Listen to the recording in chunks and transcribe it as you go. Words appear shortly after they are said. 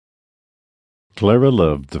Clara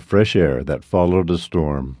loved the fresh air that followed a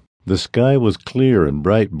storm. The sky was clear and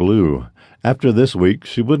bright blue. After this week,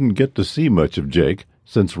 she wouldn't get to see much of Jake,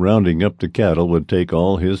 since rounding up the cattle would take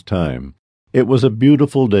all his time. It was a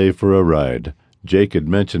beautiful day for a ride. Jake had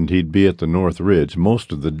mentioned he'd be at the North Ridge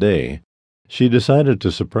most of the day. She decided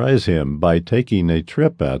to surprise him by taking a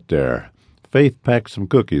trip out there. Faith packed some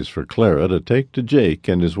cookies for Clara to take to Jake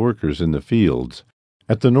and his workers in the fields.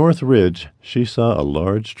 At the North Ridge, she saw a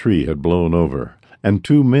large tree had blown over, and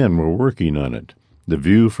 2 men were working on it. The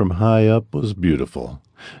view from high up was beautiful.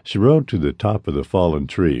 She rode to the top of the fallen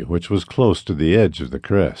tree, which was close to the edge of the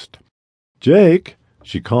crest. "Jake!"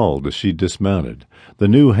 she called as she dismounted. The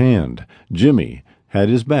new hand, Jimmy, had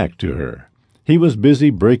his back to her. He was busy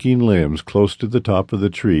breaking limbs close to the top of the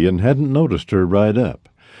tree and hadn't noticed her ride up.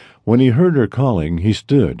 When he heard her calling, he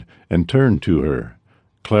stood and turned to her.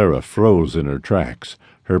 Clara froze in her tracks.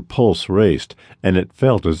 Her pulse raced, and it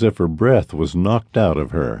felt as if her breath was knocked out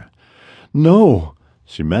of her. "No!"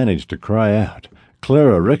 she managed to cry out.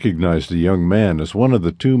 Clara recognized the young man as one of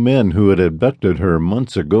the 2 men who had abducted her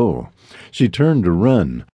months ago. She turned to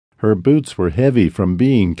run. Her boots were heavy from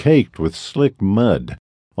being caked with slick mud.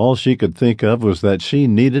 All she could think of was that she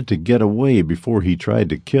needed to get away before he tried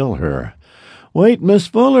to kill her. "Wait, Miss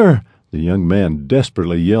Fuller!" the young man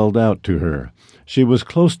desperately yelled out to her. She was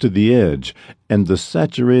close to the edge, and the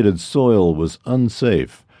saturated soil was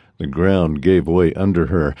unsafe. The ground gave way under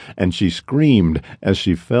her, and she screamed as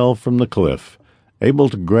she fell from the cliff. Able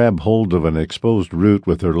to grab hold of an exposed root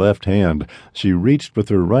with her left hand, she reached with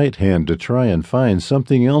her right hand to try and find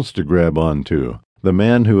something else to grab onto. The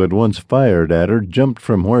man who had once fired at her jumped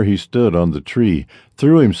from where he stood on the tree,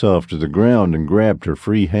 threw himself to the ground, and grabbed her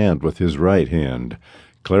free hand with his right hand.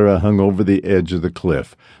 Clara hung over the edge of the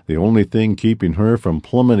cliff. The only thing keeping her from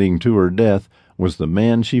plummeting to her death was the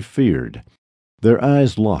man she feared. Their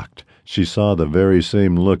eyes locked. She saw the very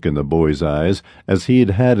same look in the boy's eyes as he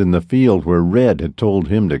had had in the field where Red had told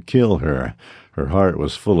him to kill her. Her heart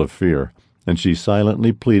was full of fear, and she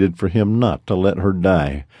silently pleaded for him not to let her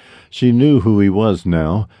die. She knew who he was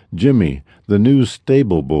now, Jimmy, the new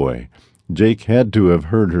stable boy. Jake had to have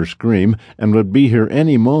heard her scream and would be here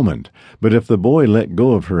any moment, but if the boy let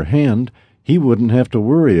go of her hand, he wouldn't have to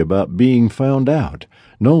worry about being found out.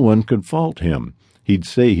 No one could fault him. He'd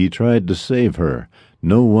say he tried to save her.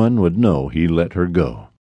 No one would know he let her go.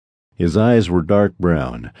 His eyes were dark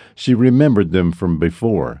brown. She remembered them from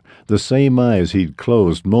before, the same eyes he'd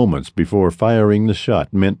closed moments before firing the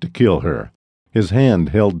shot meant to kill her. His hand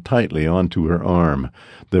held tightly onto her arm.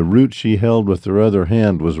 The root she held with her other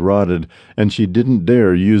hand was rotted, and she didn't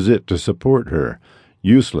dare use it to support her.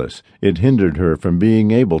 Useless, it hindered her from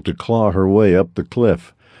being able to claw her way up the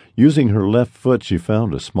cliff. Using her left foot, she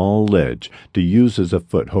found a small ledge to use as a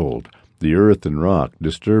foothold. The earth and rock,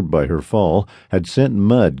 disturbed by her fall, had sent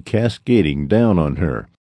mud cascading down on her.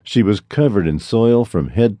 She was covered in soil from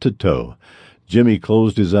head to toe. Jimmy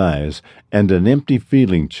closed his eyes, and an empty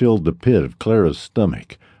feeling chilled the pit of Clara's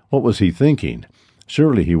stomach. What was he thinking?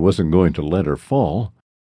 Surely he wasn't going to let her fall.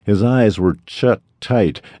 His eyes were shut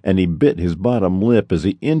tight, and he bit his bottom lip as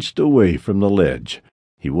he inched away from the ledge.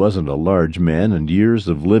 He wasn't a large man, and years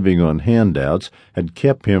of living on handouts had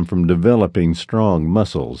kept him from developing strong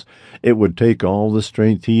muscles. It would take all the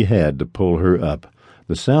strength he had to pull her up.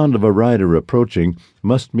 The sound of a rider approaching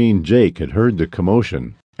must mean Jake had heard the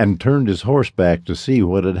commotion and turned his horse back to see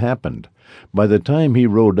what had happened. By the time he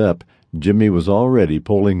rode up, Jimmy was already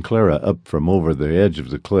pulling Clara up from over the edge of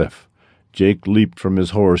the cliff. Jake leaped from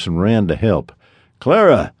his horse and ran to help.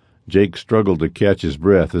 "Clara!" Jake struggled to catch his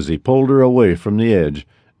breath as he pulled her away from the edge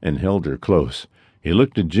and held her close. He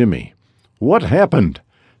looked at Jimmy. "What happened?"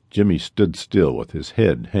 Jimmy stood still with his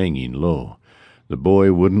head hanging low. The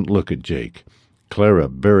boy wouldn't look at Jake. Clara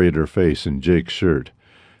buried her face in Jake's shirt.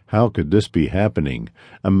 How could this be happening?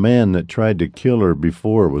 A man that tried to kill her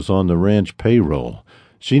before was on the ranch payroll.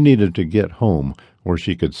 She needed to get home where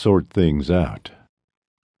she could sort things out.